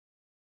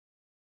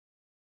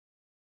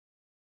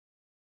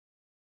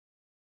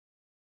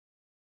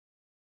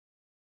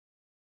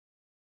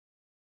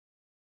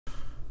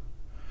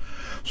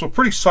So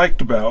pretty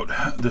psyched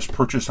about this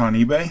purchase on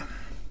eBay.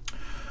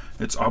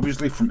 It's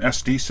obviously from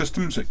SD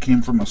Systems. It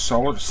came from a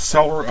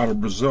seller out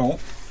of Brazil.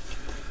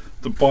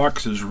 The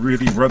box is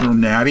really rather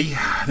natty.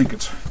 I think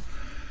it's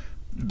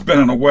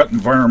been in a wet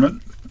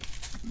environment.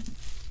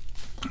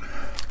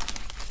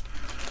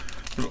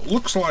 But it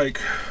looks like,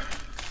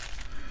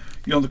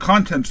 you know, the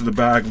contents of the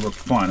bag look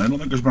fine. I don't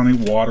think there's been any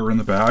water in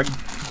the bag.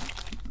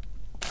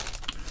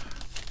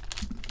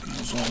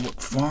 Those all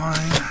look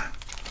fine.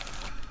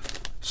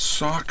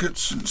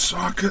 Sockets and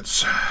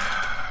sockets.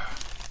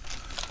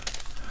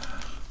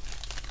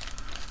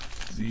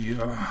 The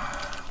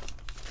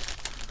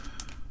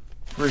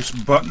various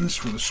buttons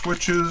for the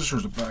switches.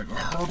 There's a bag of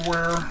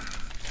hardware.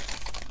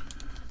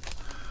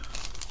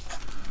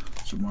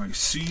 Some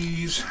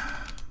ICs.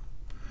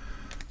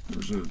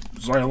 There's a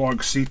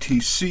Zilog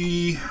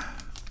CTC,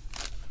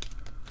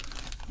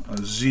 a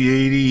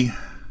Z80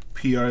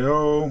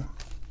 PIO.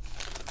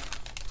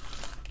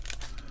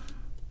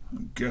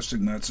 I'm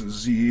guessing that's a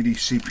Z80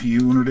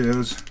 CPU when it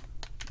is.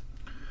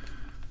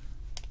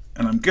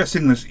 And I'm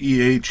guessing this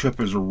EA chip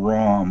is a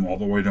ROM,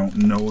 although I don't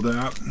know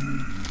that.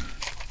 And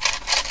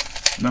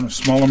then a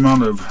small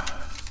amount of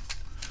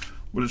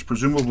what is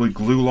presumably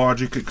glue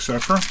logic,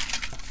 etc.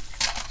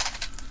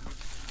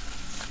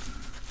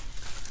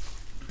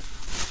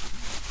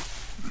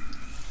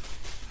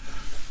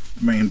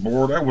 Main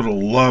board. I would have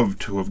loved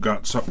to have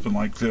got something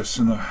like this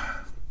in the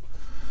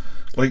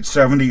late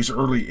 70s,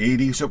 early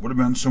 80s. It would have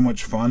been so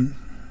much fun.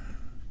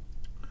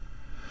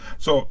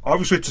 So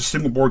obviously it's a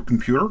single board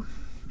computer.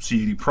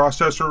 Z80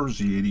 processor,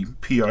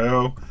 Z80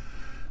 PIO,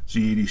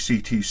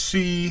 Z80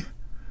 CTC,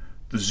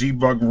 the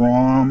debug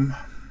ROM,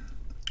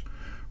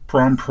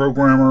 PROM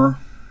programmer,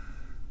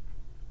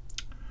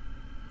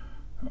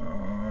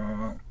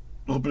 a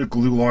little bit of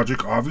glue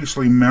logic,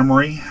 obviously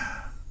memory.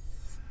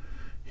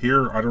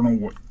 Here, I don't know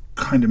what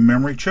kind of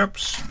memory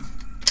chips.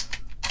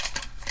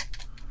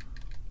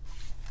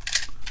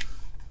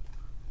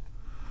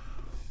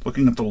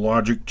 Looking at the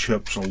logic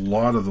chips, a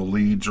lot of the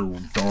leads are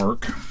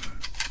dark.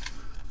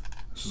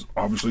 This is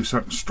obviously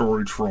set in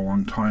storage for a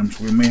long time,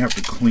 so we may have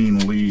to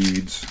clean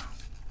leads,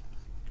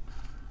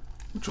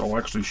 which I'll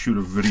actually shoot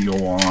a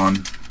video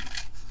on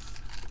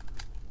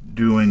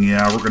doing.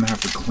 Yeah, we're going to have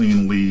to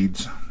clean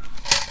leads.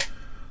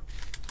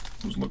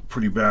 Those look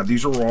pretty bad.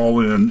 These are all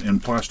in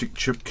plastic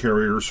chip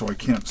carriers, so I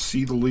can't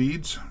see the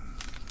leads.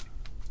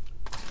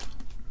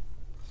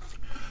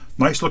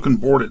 Nice looking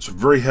board. It's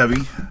very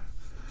heavy.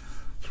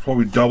 It's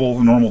probably double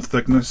the normal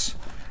thickness.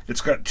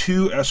 It's got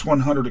two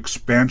S100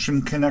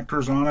 expansion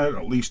connectors on it.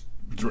 At least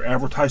they're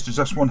advertised as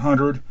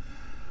S100.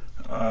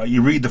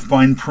 You read the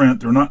fine print.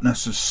 They're not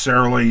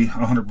necessarily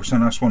 100%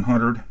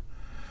 S100.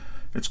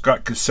 It's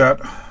got cassette,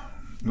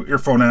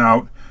 earphone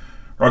out,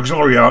 or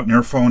auxiliary out and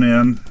earphone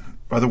in.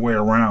 Other way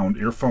around,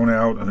 earphone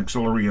out and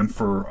auxiliary in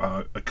for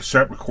a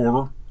cassette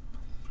recorder.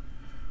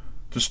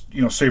 Just,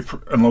 you know, save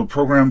and load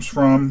programs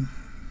from.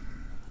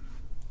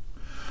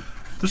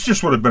 This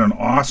just would have been an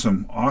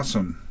awesome,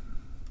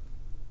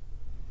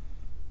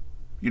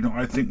 you know,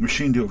 I think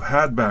machine to have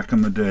had back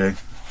in the day.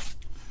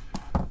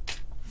 In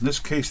this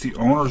case, the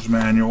owner's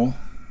manual.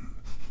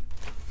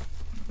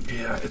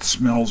 Yeah, it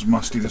smells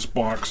musty. This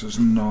box is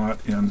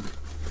not in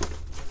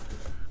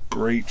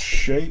great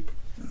shape.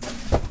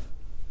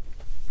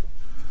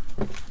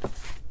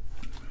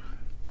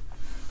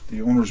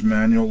 The owner's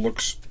manual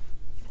looks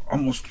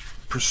almost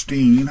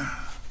pristine.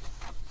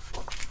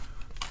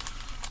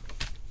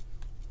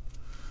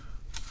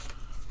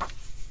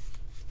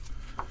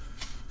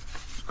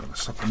 It's got a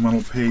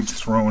supplemental page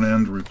thrown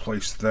in to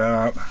replace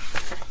that.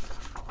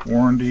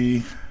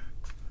 Warranty.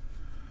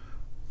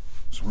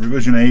 So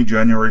revision A,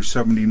 January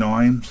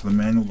 79. So the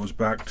manual goes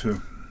back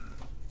to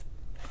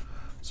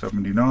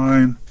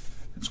 79.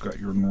 It's got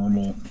your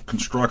normal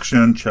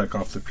construction. Check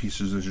off the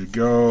pieces as you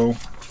go.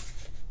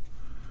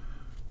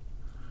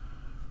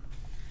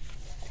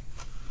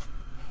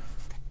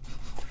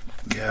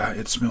 Yeah,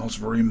 it smells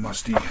very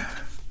musty.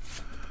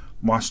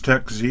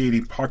 Mostech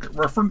Z80 pocket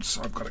reference.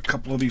 I've got a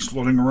couple of these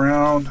floating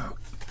around.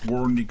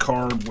 Warranty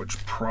card,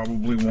 which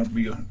probably won't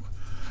be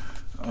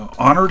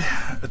honored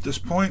at this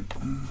point.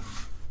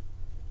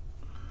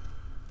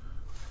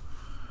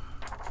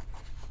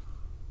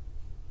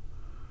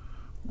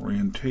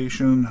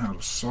 Orientation, how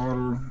to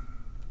solder.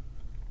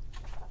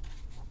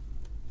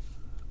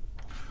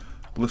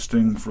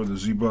 Listing for the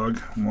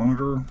debug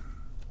monitor.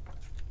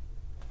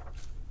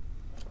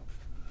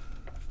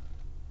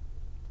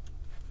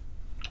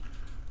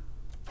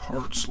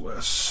 Parts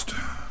list.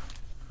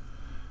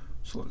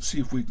 So let's see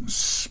if we can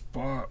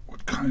spot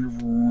what kind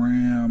of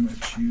RAM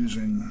it's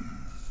using.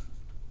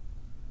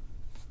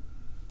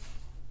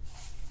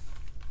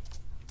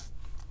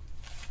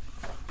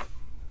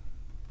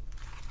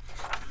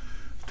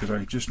 Did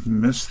I just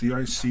miss the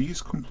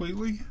ICs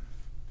completely?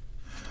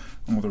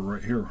 Oh, they're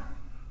right here.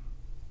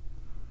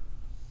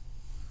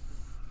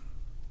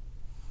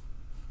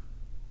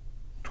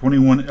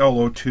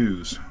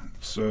 LO2s,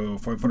 so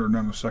 500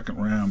 nanosecond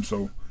RAM.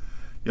 So,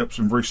 yep,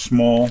 some very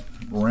small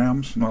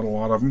RAMs, not a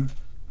lot of them.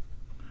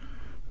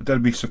 but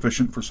that'd be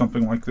sufficient for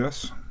something like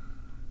this.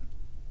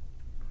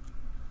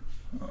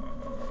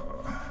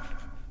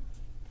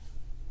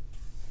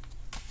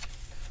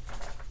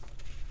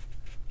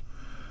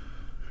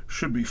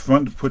 Should be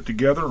fun to put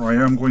together. I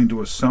am going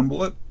to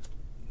assemble it.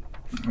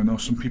 I know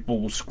some people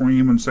will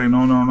scream and say,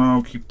 no, no,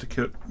 no, keep the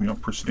kit, you know,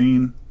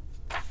 pristine.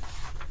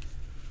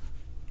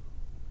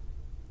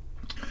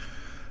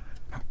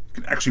 You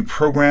can actually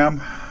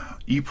program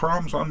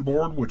EEPROMs on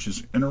board, which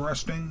is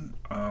interesting.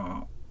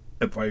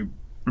 If I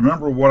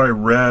remember what I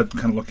read,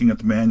 kind of looking at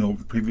the manual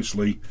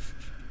previously,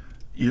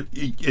 it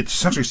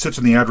essentially sits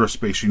in the address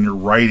space and you're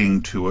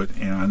writing to it,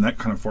 and that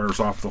kind of fires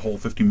off the whole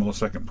 50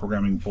 millisecond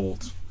programming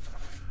bolts,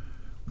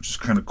 which is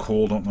kind of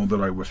cool. Don't know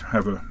that I would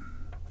have a...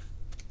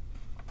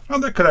 Well,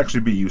 that could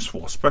actually be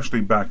useful,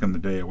 especially back in the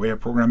day. A way of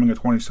programming a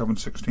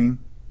 2716.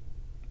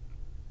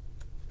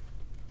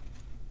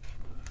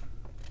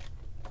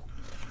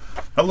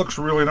 That looks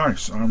really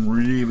nice. I'm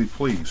really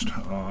pleased.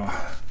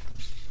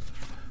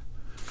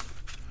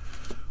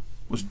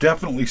 Was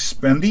definitely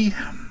spendy,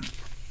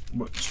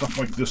 but stuff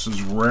like this is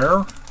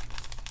rare.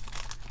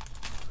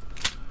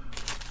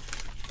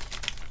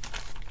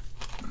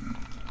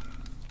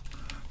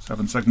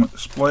 Seven segment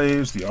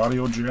displays, the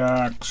audio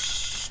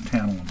jacks,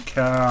 tantalum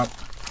cap,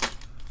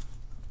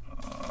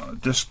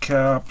 disc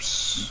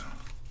caps,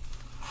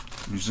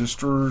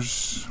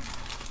 resistors.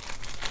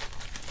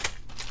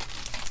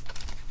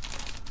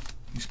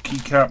 These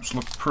keycaps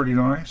look pretty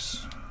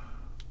nice.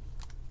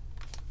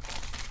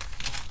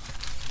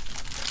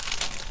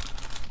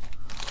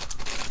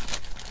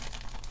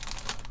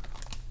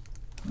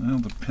 Well,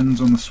 the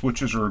pins on the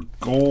switches are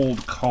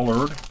gold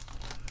colored.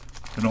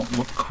 They don't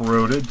look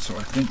corroded, so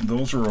I think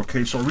those are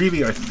okay. So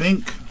really, I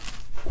think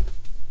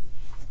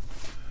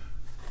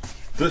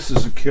this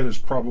as a kit is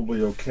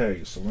probably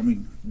okay. So let me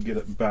get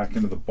it back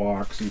into the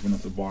box, even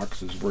if the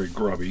box is very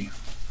grubby.